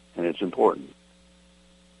 and it's important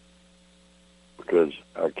because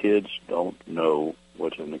our kids don't know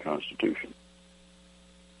what's in the Constitution.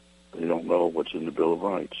 They don't know what's in the Bill of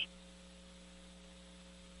Rights.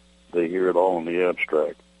 They hear it all in the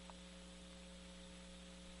abstract.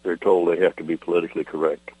 They're told they have to be politically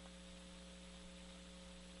correct.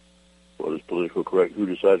 What is political correct? Who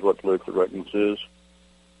decides what political correctness is?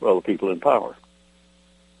 Well, the people in power.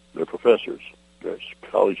 They're professors. their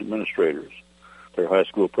college administrators, their high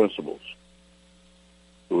school principals,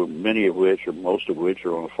 many of which, or most of which,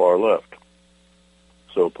 are on the far left.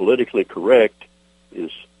 So politically correct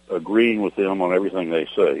is agreeing with them on everything they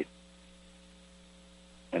say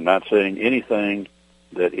and not saying anything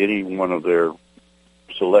that any one of their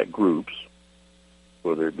select groups,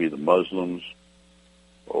 whether it be the Muslims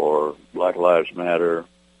or Black Lives Matter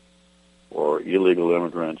or illegal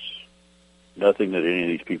immigrants, nothing that any of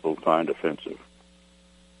these people find offensive.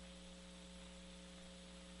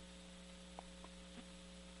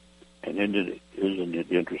 And isn't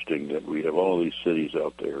it interesting that we have all these cities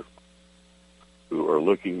out there who are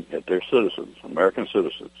looking at their citizens, American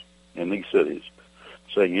citizens, in these cities,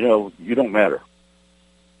 saying, you know, you don't matter.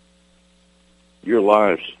 Your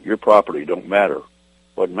lives, your property don't matter.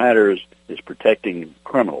 What matters is protecting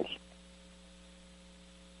criminals.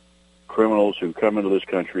 Criminals who come into this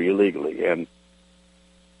country illegally. And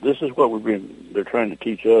this is what they're trying to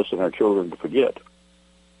teach us and our children to forget.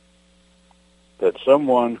 That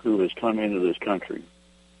someone who has come into this country,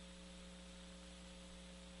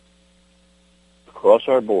 across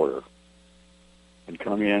our border, and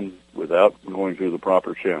come in without going through the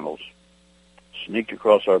proper channels, sneaked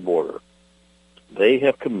across our border, they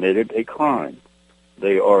have committed a crime.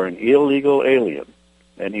 They are an illegal alien,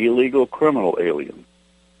 an illegal criminal alien.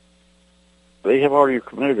 They have already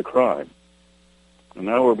committed a crime. And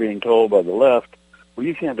now we're being told by the left, well,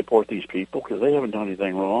 you can't deport these people because they haven't done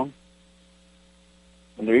anything wrong.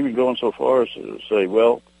 And they're even going so far as to say,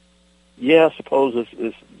 well, yeah, suppose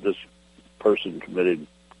this person committed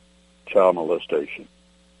child molestation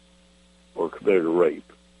or committed a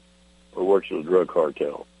rape or works at a drug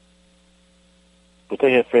cartel. But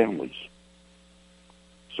they have families.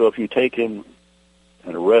 So if you take him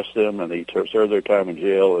and arrest them and they serve their time in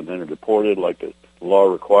jail and then are deported like the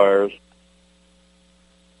law requires,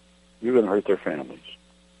 you're going to hurt their families.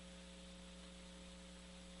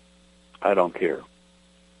 I don't care.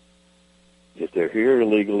 If they're here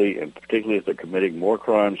illegally, and particularly if they're committing more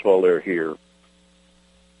crimes while they're here,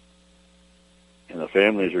 and the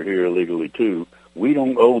families are here illegally too, we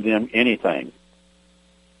don't owe them anything.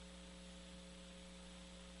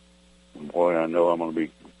 And boy, I know I'm going to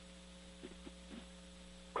be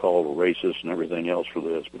called a racist and everything else for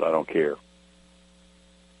this, but I don't care.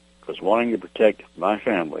 Because wanting to protect my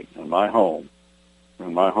family and my home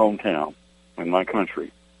and my hometown and my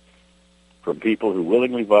country from people who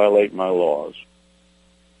willingly violate my laws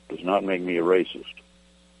does not make me a racist.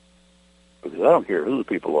 Because I don't care who the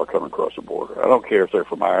people are coming across the border. I don't care if they're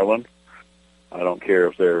from Ireland. I don't care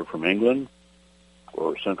if they're from England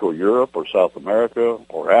or Central Europe or South America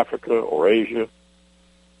or Africa or Asia.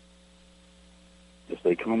 If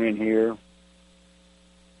they come in here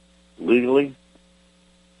legally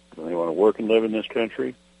and they want to work and live in this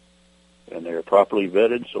country and they're properly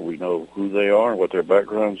vetted so we know who they are and what their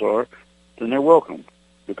backgrounds are, then they're welcome.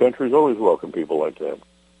 The country's always welcomed people like that.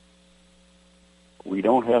 We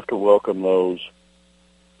don't have to welcome those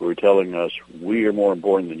who are telling us we are more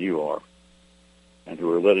important than you are and who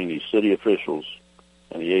are letting these city officials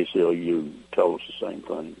and the ACLU tell us the same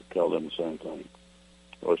thing, tell them the same thing.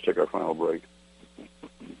 Let's take our final break.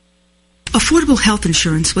 Affordable health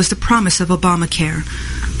insurance was the promise of Obamacare,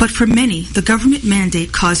 but for many, the government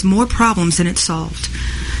mandate caused more problems than it solved.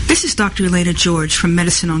 This is Dr. Elena George from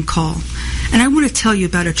Medicine on Call, and I want to tell you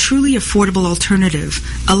about a truly affordable alternative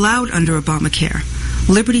allowed under Obamacare,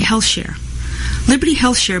 Liberty HealthShare. Liberty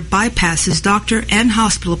HealthShare bypasses doctor and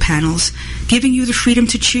hospital panels, giving you the freedom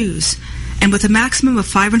to choose. And with a maximum of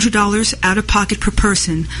 $500 out-of-pocket per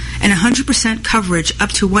person and 100% coverage up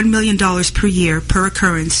to $1 million per year per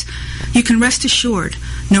occurrence, you can rest assured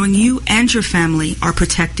knowing you and your family are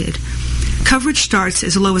protected. Coverage starts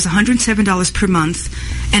as low as $107 per month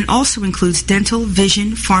and also includes dental,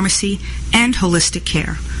 vision, pharmacy, and holistic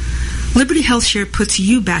care. Liberty HealthShare puts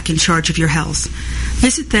you back in charge of your health.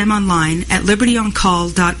 Visit them online at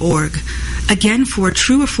libertyoncall.org. Again, for a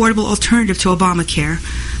true affordable alternative to Obamacare,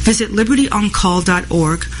 visit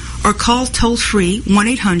libertyoncall.org or call toll-free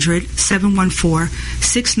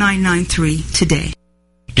 1-800-714-6993 today.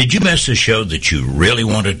 Did you miss a show that you really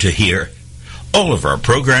wanted to hear? All of our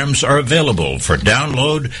programs are available for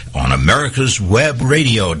download on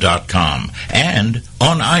americaswebradio.com and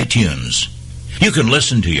on iTunes. You can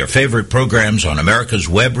listen to your favorite programs on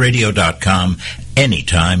americaswebradio.com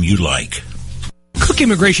anytime you like. Cook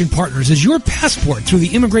Immigration Partners is your passport through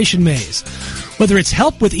the immigration maze. Whether it's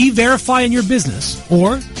help with E-Verify in your business,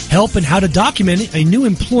 or help in how to document a new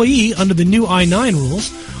employee under the new I-9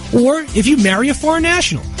 rules, or if you marry a foreign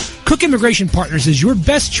national, Cook Immigration Partners is your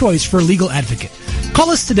best choice for a legal advocate. Call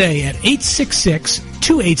us today at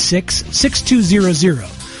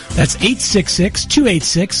 866-286-6200. That's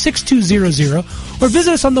 866-286-6200, or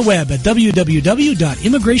visit us on the web at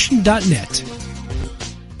www.immigration.net.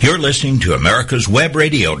 You're listening to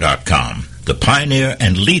America'sWebRadio.com, the pioneer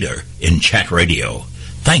and leader in chat radio.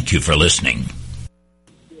 Thank you for listening.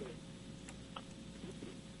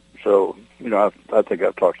 So, I think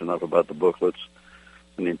I've talked enough about the booklets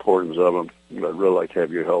and the importance of them. I'd really like to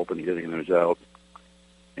have your help in getting those out.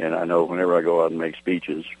 And I know whenever I go out and make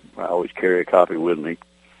speeches, I always carry a copy with me.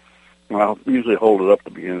 And I'll usually hold it up at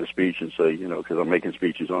the beginning of the speech and say, because I'm making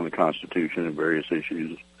speeches on the Constitution and various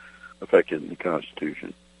issues affecting the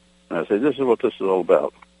Constitution. And I say, this is what this is all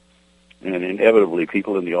about. And inevitably,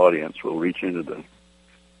 people in the audience will reach into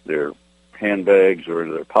their handbags or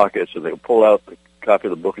into their pockets, and they'll pull out the copy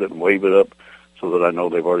of the booklet and wave it up so that I know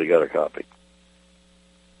they've already got a copy.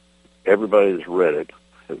 Everybody that's read it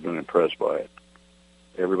has been impressed by it.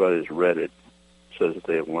 Everybody that's read it says that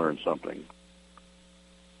they have learned something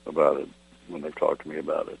about it when they've talked to me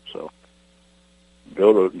about it. So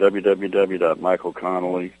go to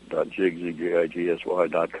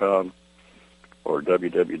www.michaelconnolly.jigsy.com or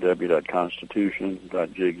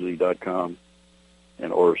www.constitution.jigsy.com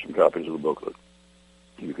and order some copies of the booklet.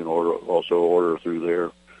 You can also order through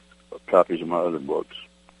there copies of my other books,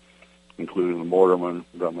 including The Mortarman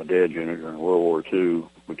about my dad's unit during World War II,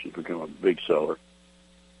 which has become a big seller.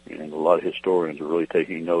 And a lot of historians are really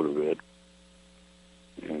taking note of it.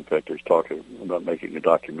 And in fact, there's talk about making a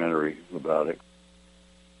documentary about it.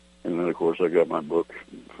 And then, of course, I got my book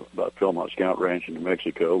about Philmont Scout Ranch in New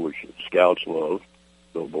Mexico, which Scouts love,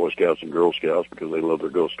 the Boy Scouts and Girl Scouts, because they love their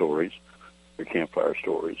ghost stories, their campfire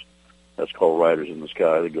stories. That's called Riders in the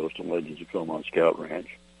Sky, the Ghost and Legends of Philmont Scout Ranch.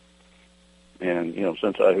 And,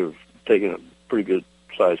 since I have taken a pretty good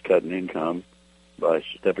size cut in income by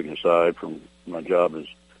stepping aside from my job as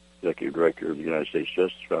Executive Director of the United States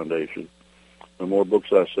Justice Foundation, the more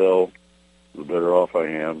books I sell, the better off I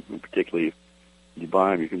am. And particularly, if you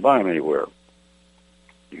buy them, you can buy them anywhere.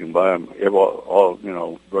 You can buy them,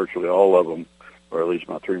 virtually all of them, or at least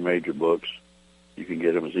my three major books. You can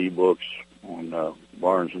get them as e-books on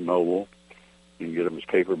Barnes & Noble. You can get them as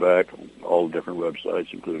paperback on all the different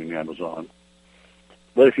websites, including Amazon.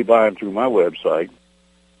 But if you buy them through my website,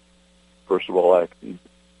 first of all, I can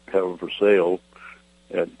have them for sale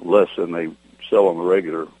at less than they sell on the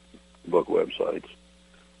regular book websites.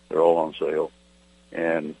 They're all on sale.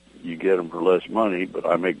 And you get them for less money, but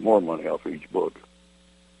I make more money off of each book.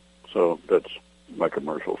 So that's my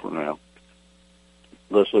commercial for now.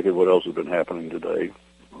 Let's look at what else has been happening today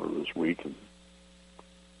or this week.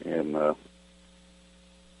 And the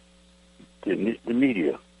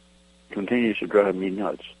media continues to drive me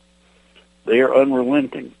nuts. They are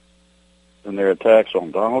unrelenting in their attacks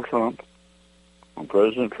on Donald Trump, on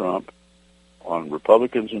President Trump, on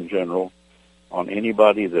Republicans in general, on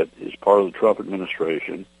anybody that is part of the Trump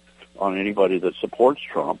administration, on anybody that supports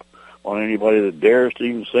Trump, on anybody that dares to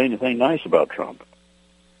even say anything nice about Trump.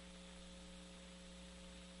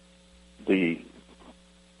 The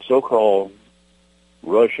so-called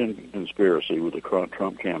Russian conspiracy with the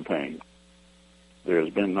Trump campaign, there has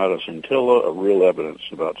been not a scintilla of real evidence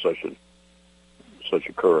about such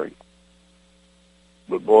occurring.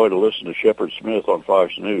 But boy, to listen to Shepard Smith on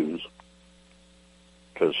Fox News,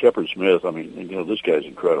 because Shepard Smith, this guy's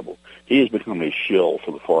incredible. He has become a shill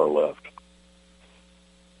for the far left.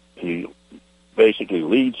 He basically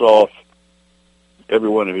leads off every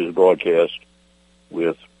one of his broadcasts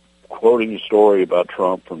with quoting a story about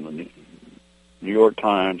Trump from the New York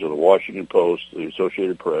Times or the Washington Post, the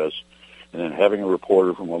Associated Press, and then having a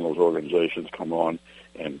reporter from one of those organizations come on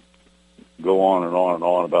and go on and on and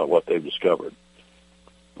on about what they've discovered.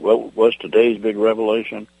 What was today's big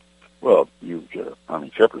revelation? Well,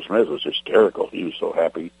 Shepard Smith was hysterical. He was so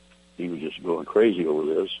happy. He was just going crazy over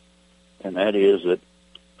this. And that is that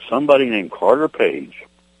somebody named Carter Page,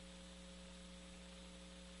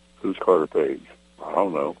 who's Carter Page? I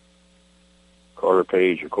don't know. Carter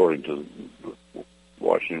Page, according to the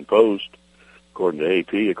Washington Post, according to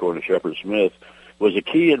AP, according to Shepard Smith, was a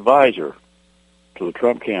key advisor to the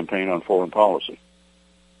Trump campaign on foreign policy.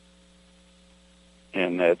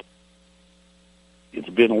 And that it's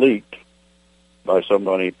been leaked by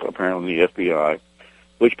somebody, apparently the FBI,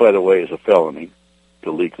 which, by the way, is a felony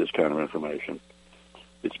to leak this kind of information.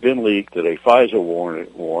 It's been leaked that a FISA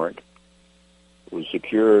warrant was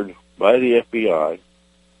secured by the FBI,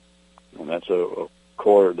 and that's a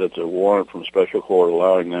warrant from special court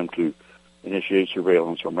allowing them to initiate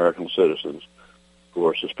surveillance of American citizens who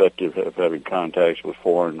are suspected of having contacts with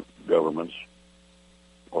foreign governments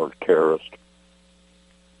or terrorists.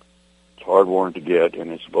 It's a hard warrant to get,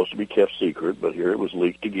 and it's supposed to be kept secret, but here it was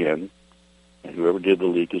leaked again, and whoever did the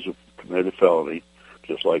leak is a committed felony,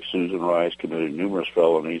 just like Susan Rice committed numerous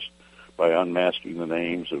felonies by unmasking the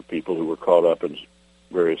names of people who were caught up in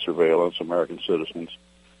various surveillance, American citizens,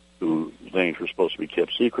 whose names were supposed to be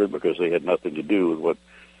kept secret because they had nothing to do with what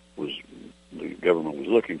the government was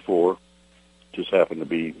looking for, just happened to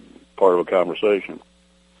be part of a conversation.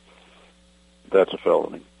 That's a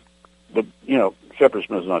felony. But, Shepard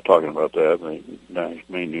Smith's not talking about that. The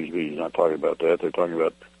main news media is not talking about that. They're talking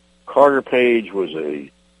about Carter Page was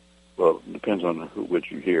it depends on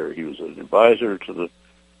which you hear. He was an advisor to the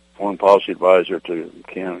foreign policy advisor to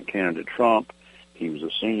candidate Trump. He was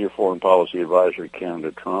a senior foreign policy advisor to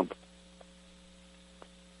candidate Trump.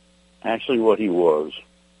 Actually, what he was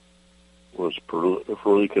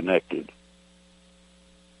peripherally connected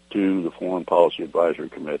to the Foreign Policy Advisory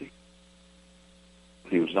Committee.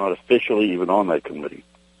 He was not officially even on that committee.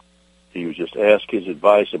 He was just asked his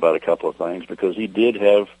advice about a couple of things because he did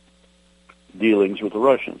have dealings with the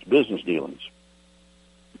Russians, business dealings.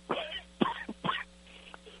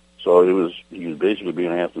 So he was basically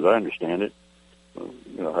being asked, as I understand it,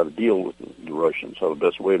 how to deal with the Russians, how the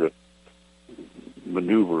best way to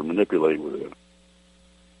manipulate with it.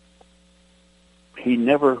 He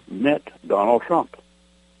never met Donald Trump.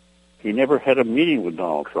 He never had a meeting with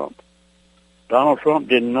Donald Trump. Donald Trump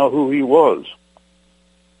didn't know who he was.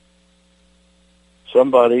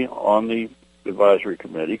 Somebody on the advisory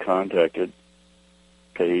committee contacted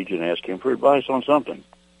Page and asked him for advice on something.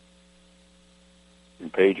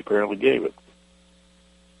 And Page apparently gave it.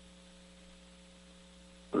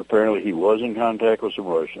 But apparently he was in contact with some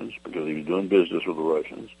Russians because he was doing business with the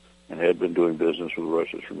Russians and had been doing business with the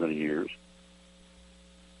Russians for many years.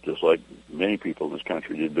 Just like many people in this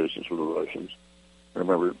country did business with the Russians. I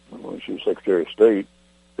remember when she was Secretary of State,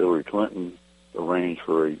 Hillary Clinton arranged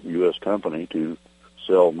for a U.S. company to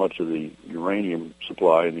sell much of the uranium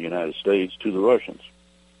supply in the United States to the Russians.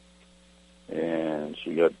 And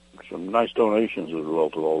she got some nice donations as a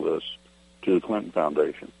result of all this to the Clinton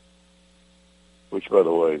Foundation. Which, by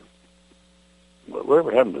the way,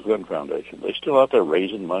 whatever happened to the Clinton Foundation? Are they still out there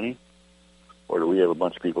raising money? Or do we have a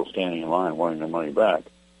bunch of people standing in line wanting their money back?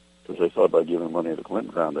 Because they thought by giving money to the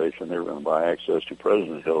Clinton Foundation, they were going to buy access to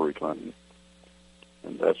President Hillary Clinton.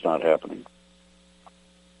 And that's not happening.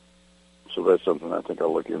 So that's something I think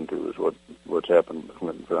I'll look into, is what's happened to the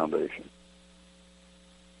Clinton Foundation.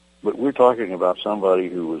 But we're talking about somebody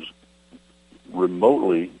who was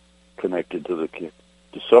remotely connected to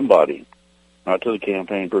somebody, not to the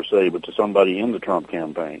campaign per se, but to somebody in the Trump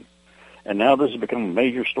campaign. And now this has become a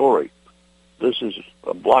major story. This is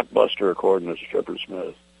a blockbuster, according to Shepard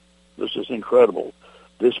Smith. This is incredible.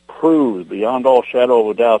 This proves beyond all shadow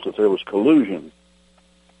of a doubt that there was collusion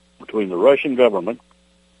between the Russian government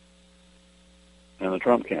and the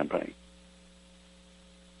Trump campaign.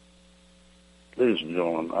 Ladies and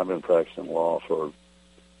gentlemen, I've been practicing law for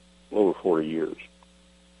over 40 years.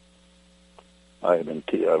 I've been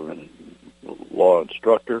a law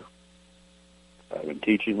instructor. I've been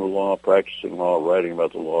teaching the law, practicing law, writing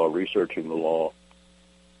about the law, researching the law.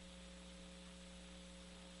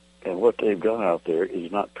 And what they've got out there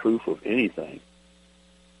is not proof of anything.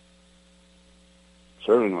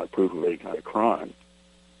 Certainly not proof of any kind of crime.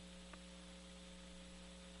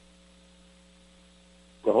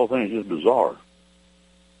 The whole thing is just bizarre.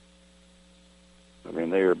 I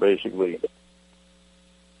mean, they are basically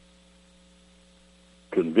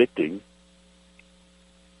convicting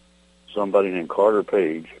somebody named Carter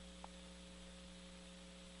Page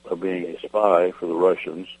of being a spy for the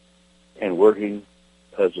Russians and working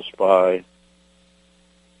as a spy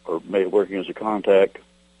or working as a contact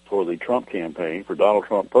for the Trump campaign, for Donald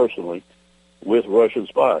Trump personally, with Russian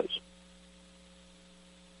spies.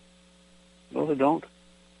 No, they don't.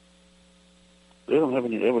 They don't have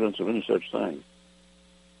any evidence of any such thing.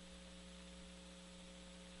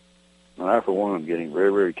 And I, for one, am getting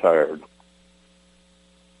very, very tired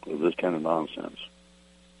of this kind of nonsense.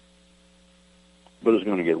 But it's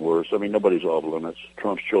going to get worse. I mean, nobody's off limits.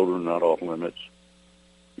 Trump's children are not off limits.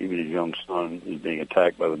 Even his young son is being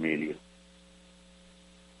attacked by the media.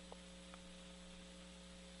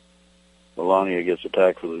 Melania gets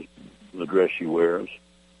attacked for the dress she wears.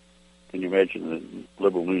 Can you imagine the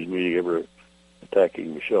liberal news media ever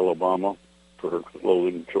attacking Michelle Obama for her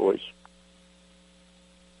clothing choice?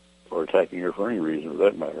 Or attacking her for any reason, for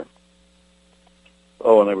that matter.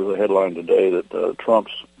 Oh, and there was a headline today that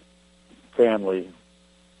Trump's family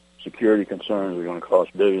security concerns are going to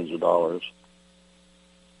cost billions of dollars,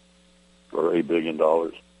 or $1 billion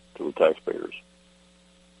to the taxpayers.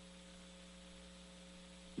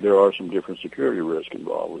 there are some different security risks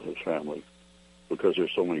involved with his family because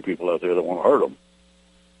there's so many people out there that want to hurt him.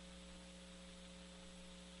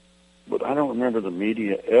 But I don't remember the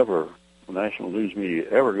media ever, the national news media,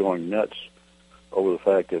 ever going nuts over the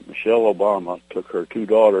fact that Michelle Obama took her 2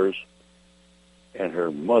 daughters and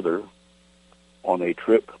her mother on a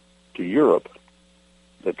trip to Europe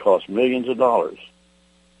that cost millions of dollars.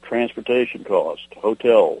 Transportation costs,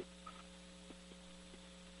 hotel,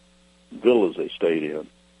 villas they stayed in,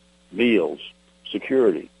 meals,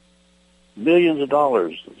 security. Millions of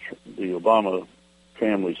dollars the Obama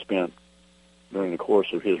family spent during the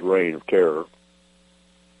course of his reign of terror.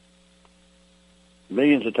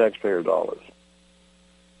 Millions of taxpayer dollars.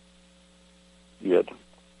 Yet,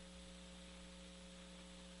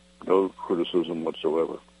 no criticism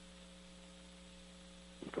whatsoever.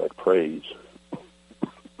 In fact, praise.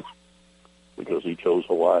 Because he chose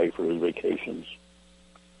Hawaii for his vacations.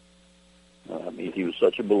 I mean, he was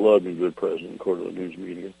such a beloved and good president, according to the news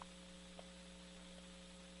media.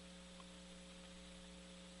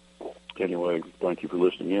 Anyway, thank you for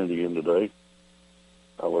listening in again today.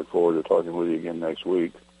 I look forward to talking with you again next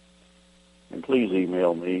week. And please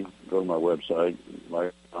email me. Go to my website,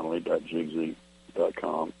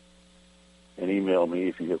 MikeConnelly.jigsy.com, and email me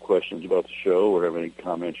if you have questions about the show or have any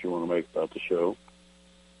comments you want to make about the show.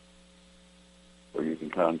 Or you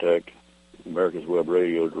can contact America's Web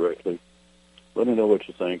Radio directly. Let me know what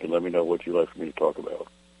you think and let me know what you'd like for me to talk about.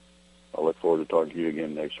 I look forward to talking to you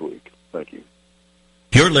again next week. Thank you.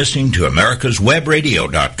 You're listening to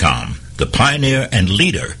America'sWebRadio.com, the pioneer and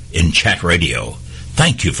leader in chat radio.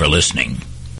 Thank you for listening.